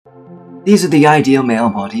These are the ideal male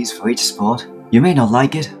bodies for each sport. You may not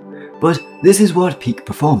like it, but this is what peak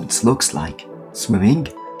performance looks like. Swimming,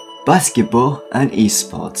 basketball, and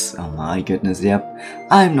esports. Oh my goodness, yep.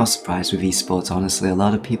 I'm not surprised with esports, honestly. A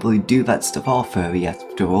lot of people who do that stuff are furry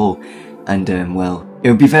after all. And well, it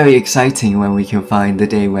would be very exciting when we can find the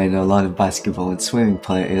day when a lot of basketball and swimming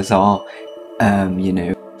players are, you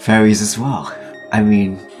know, furries as well. I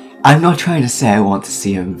mean, I'm not trying to say I want to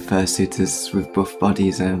see fursuiters with buff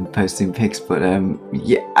bodies posting pics, but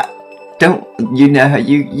yeah, don't, you know,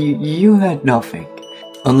 you heard nothing.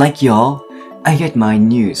 Unlike y'all, I get my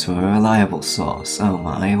news from a reliable source. Oh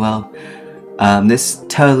my, well, this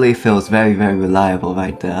totally feels very, very reliable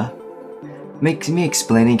right there. Makes me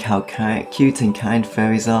explaining how cute and kind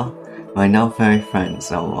furries are. My non-furry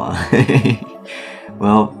friends, oh my.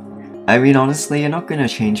 Well, I mean, honestly, you're not gonna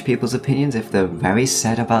change people's opinions if they're very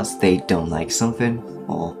sad about they don't like something,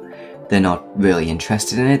 or they're not really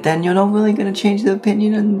interested in it, then you're not really gonna change their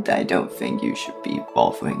opinion, and I don't think you should be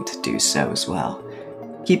bothering to do so as well.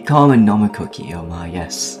 Keep calm and nom a cookie, oh my,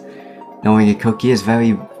 yes. Knowing a cookie is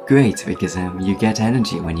very great because you get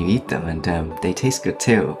energy when you eat them, and they taste good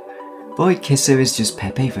too. Boy Kisser is just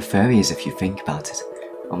Pepe for furries if you think about it.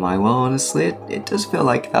 Oh my, well honestly, it does feel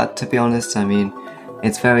like that, to be honest. I mean,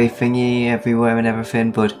 it's very thingy everywhere and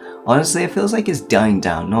everything, but honestly it feels like it's dying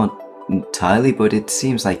down, not entirely, but it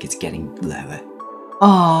seems like it's getting lower.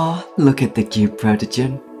 Ah, look at the cute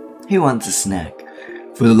protogen. Who wants a snack?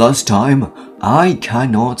 For the last time, I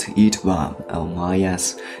cannot eat ram. Oh my,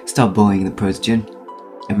 yes. Stop bullying the protogen.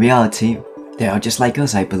 In reality, they are just like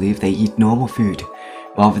us. I believe they eat normal food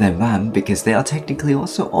rather than ram because they are technically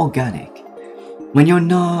also organic. When you're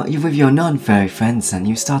with your non-furry friends and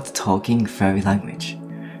you start talking furry language,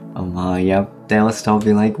 oh my, yep, they'll start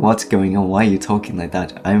being like, what's going on? Why are you talking like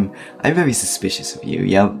that? I'm very suspicious of you.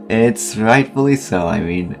 Yep, it's rightfully so. I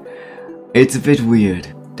mean, it's a bit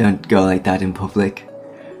weird. Don't go like that in public.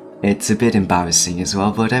 It's a bit embarrassing as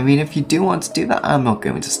well, but I mean, if you do want to do that, I'm not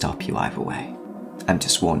going to stop you either way. I'm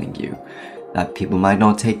just warning you that people might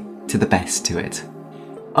not take to the best to it.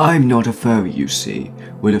 I'm not a furry, you see.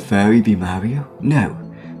 Would a furry be Mario? No,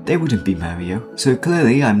 they wouldn't be Mario, so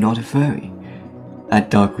clearly I'm not a furry. That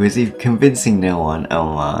Dark Wizzy convincing no one,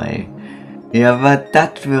 oh my. Yeah, but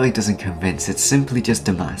that really doesn't convince, it's simply just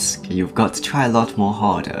a mask. You've got to try a lot more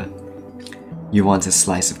harder. You want a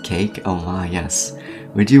slice of cake? Oh my, yes.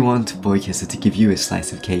 Would you want Boy Kisser to give you a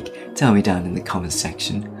slice of cake? Tell me down in the comments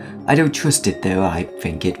section. I don't trust it though, I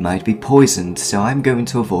think it might be poisoned, so I'm going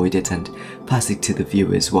to avoid it and pass it to the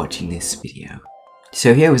viewers watching this video.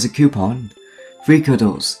 So here is a coupon. Free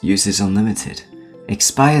cuddles, uses unlimited.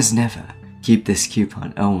 Expires never. Keep this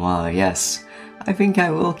coupon. Oh my, yes. I think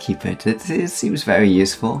I will keep it, it seems very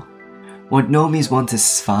useful. What normies want to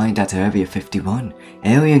find at Area 51?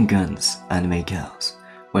 Alien guns, anime girls.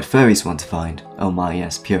 What furries want to find? Oh my,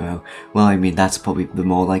 yes, Puro. Well, I mean, that's probably the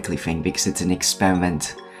more likely thing because it's an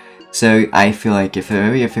experiment. So I feel like if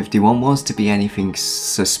Area 51 was to be anything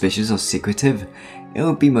suspicious or secretive, it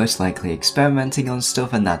would be most likely experimenting on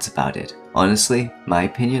stuff, and that's about it. Honestly, my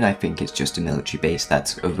opinion, I think it's just a military base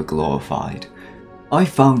that's overglorified. I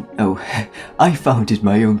founded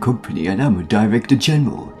my own company and I'm a director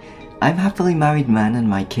general. I'm a happily married man and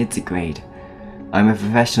my kids are great. I'm a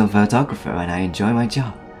professional photographer and I enjoy my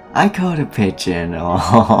job. I caught a pigeon.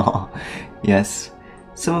 Oh, yes.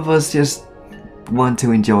 Some of us just want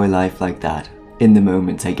to enjoy life like that. In the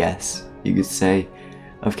moment, I guess, you could say,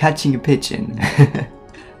 of catching a pigeon.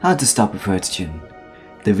 How to stop a protogen?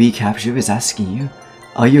 The recapture is asking you,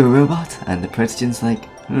 are you a robot? And the protogen's like,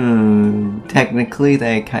 technically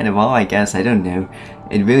they kind of are, I guess, I don't know.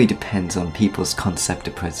 It really depends on people's concept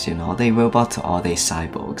of protogen. Are they robots or are they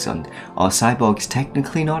cyborgs? And are cyborgs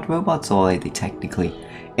technically not robots or are they technically...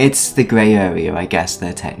 It's the grey area, I guess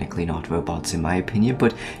they're technically not robots in my opinion,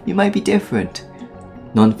 but you might be different.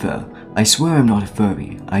 Non-fur, I swear I'm not a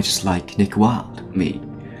furry, I just like Nick Wilde, me.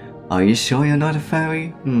 Are you sure you're not a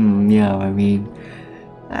furry? Yeah, I mean,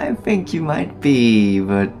 I think you might be,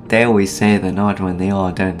 but they always say they're not when they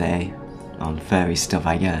are, don't they? On furry stuff,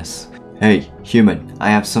 I guess. Hey, human, I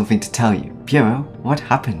have something to tell you. Piero, what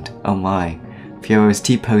happened? Oh my, Piero is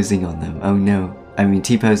T-posing on them, oh no. I mean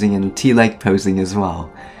T-posing and T-leg posing as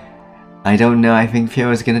well. I don't know, I think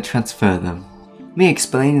Piero's gonna transfer them. Me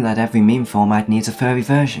explaining that every meme format needs a furry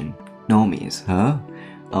version. Normies, huh?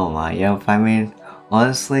 Oh my, yep, I mean,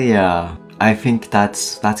 honestly, yeah. I think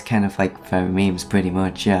that's kind of like furry memes pretty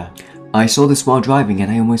much, yeah. I saw this while driving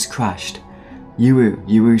and I almost crashed.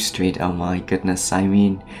 Yuru Street, oh my goodness, I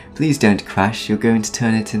mean, please don't crash, you're going to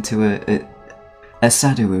turn it into a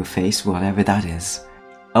Saduru face, whatever that is.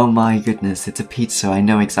 Oh my goodness, it's a pizza. I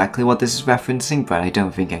know exactly what this is referencing, but I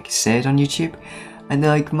don't think I can say it on YouTube. And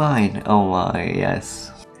they're like mine. Oh my,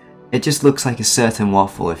 yes. It just looks like a certain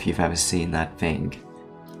waffle if you've ever seen that thing.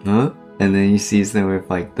 Huh? And then you see them with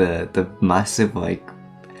like the massive like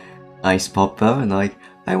ice pop though, and like,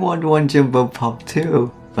 I want one jumbo pop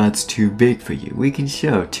too. That's too big for you. We can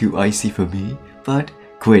share. Too icy for me. But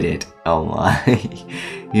quit it. Oh my.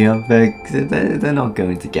 Yeah, they're not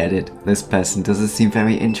going to get it. This person doesn't seem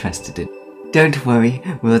very interested in it. Don't worry,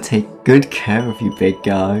 we'll take good care of you, big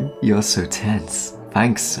guy. You're so tense.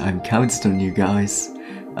 Thanks, I'm counting on you guys.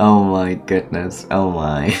 Oh my goodness, oh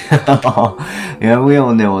my. Yeah, we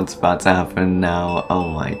all know what's about to happen now. Oh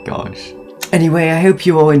my gosh. Anyway, I hope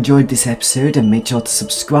you all enjoyed this episode and make sure to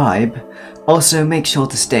subscribe. Also, make sure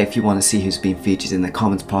to stay if you want to see who's been featured in the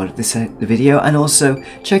comments part of this video, and also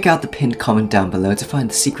check out the pinned comment down below to find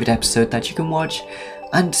the secret episode that you can watch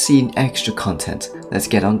and see extra content. Let's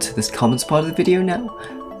get on to this comments part of the video now,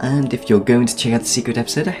 and if you're going to check out the secret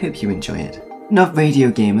episode, I hope you enjoy it. Not Radio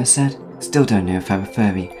Gamer said, still don't know if I'm a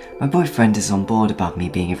furry. My boyfriend is on board about me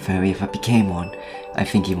being a furry if I became one. I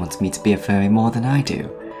think he wants me to be a furry more than I do.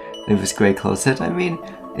 Lewis Greyclaw said, I mean,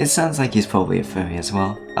 it sounds like he's probably a furry as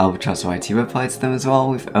well. Albatross YT replied to them as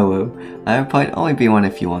well with OO. I replied, only be one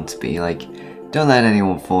if you want to be. Like, don't let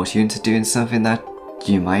anyone force you into doing something that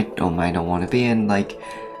you might or might not want to be. And like,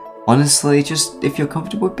 honestly, just if you're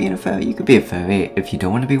comfortable with being a furry, you could be a furry. If you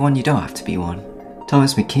don't want to be one, you don't have to be one.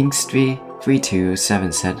 Thomas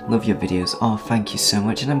McKingstry3207 said, love your videos. Oh, thank you so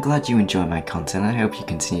much, and I'm glad you enjoy my content. I hope you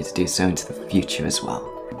continue to do so into the future as well.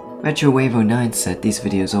 RetroWave09 said, these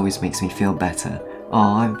videos always makes me feel better.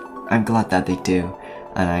 Oh, I'm glad that they do,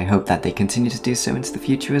 and I hope that they continue to do so into the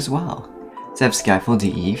future as well.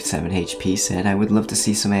 ZebSkyfallDE7HP said, I would love to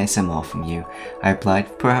see some ASMR from you. I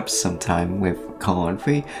replied, perhaps sometime with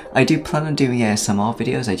Free. I do plan on doing ASMR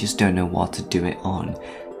videos, I just don't know what to do it on.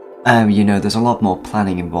 You know, there's a lot more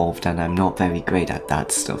planning involved and I'm not very great at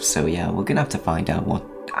that stuff, so yeah, we're gonna have to find out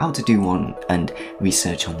how to do one and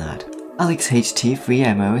research on that.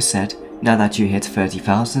 AlexHT3MO said, now that you hit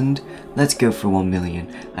 30,000, let's go for 1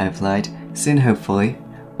 million. I replied, soon hopefully.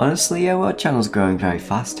 Honestly, yeah, our channel's growing very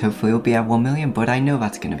fast, hopefully we'll be at 1 million, but I know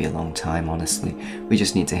that's gonna be a long time, honestly. We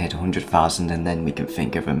just need to hit 100,000 and then we can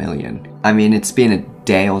think of 1 million. I mean, it's been a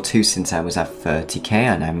day or two since I was at 30k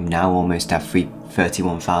and I'm now almost at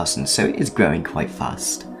 31,000, so it is growing quite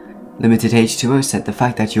fast. Limited H2O said, the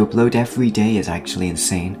fact that you upload every day is actually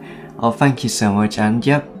insane. Oh, thank you so much, and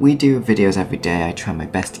yep, we do videos every day. I try my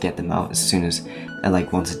best to get them out as soon as,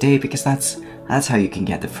 like once a day, because that's how you can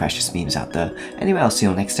get the freshest memes out there. Anyway, I'll see you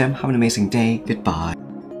all next time. Have an amazing day. Goodbye.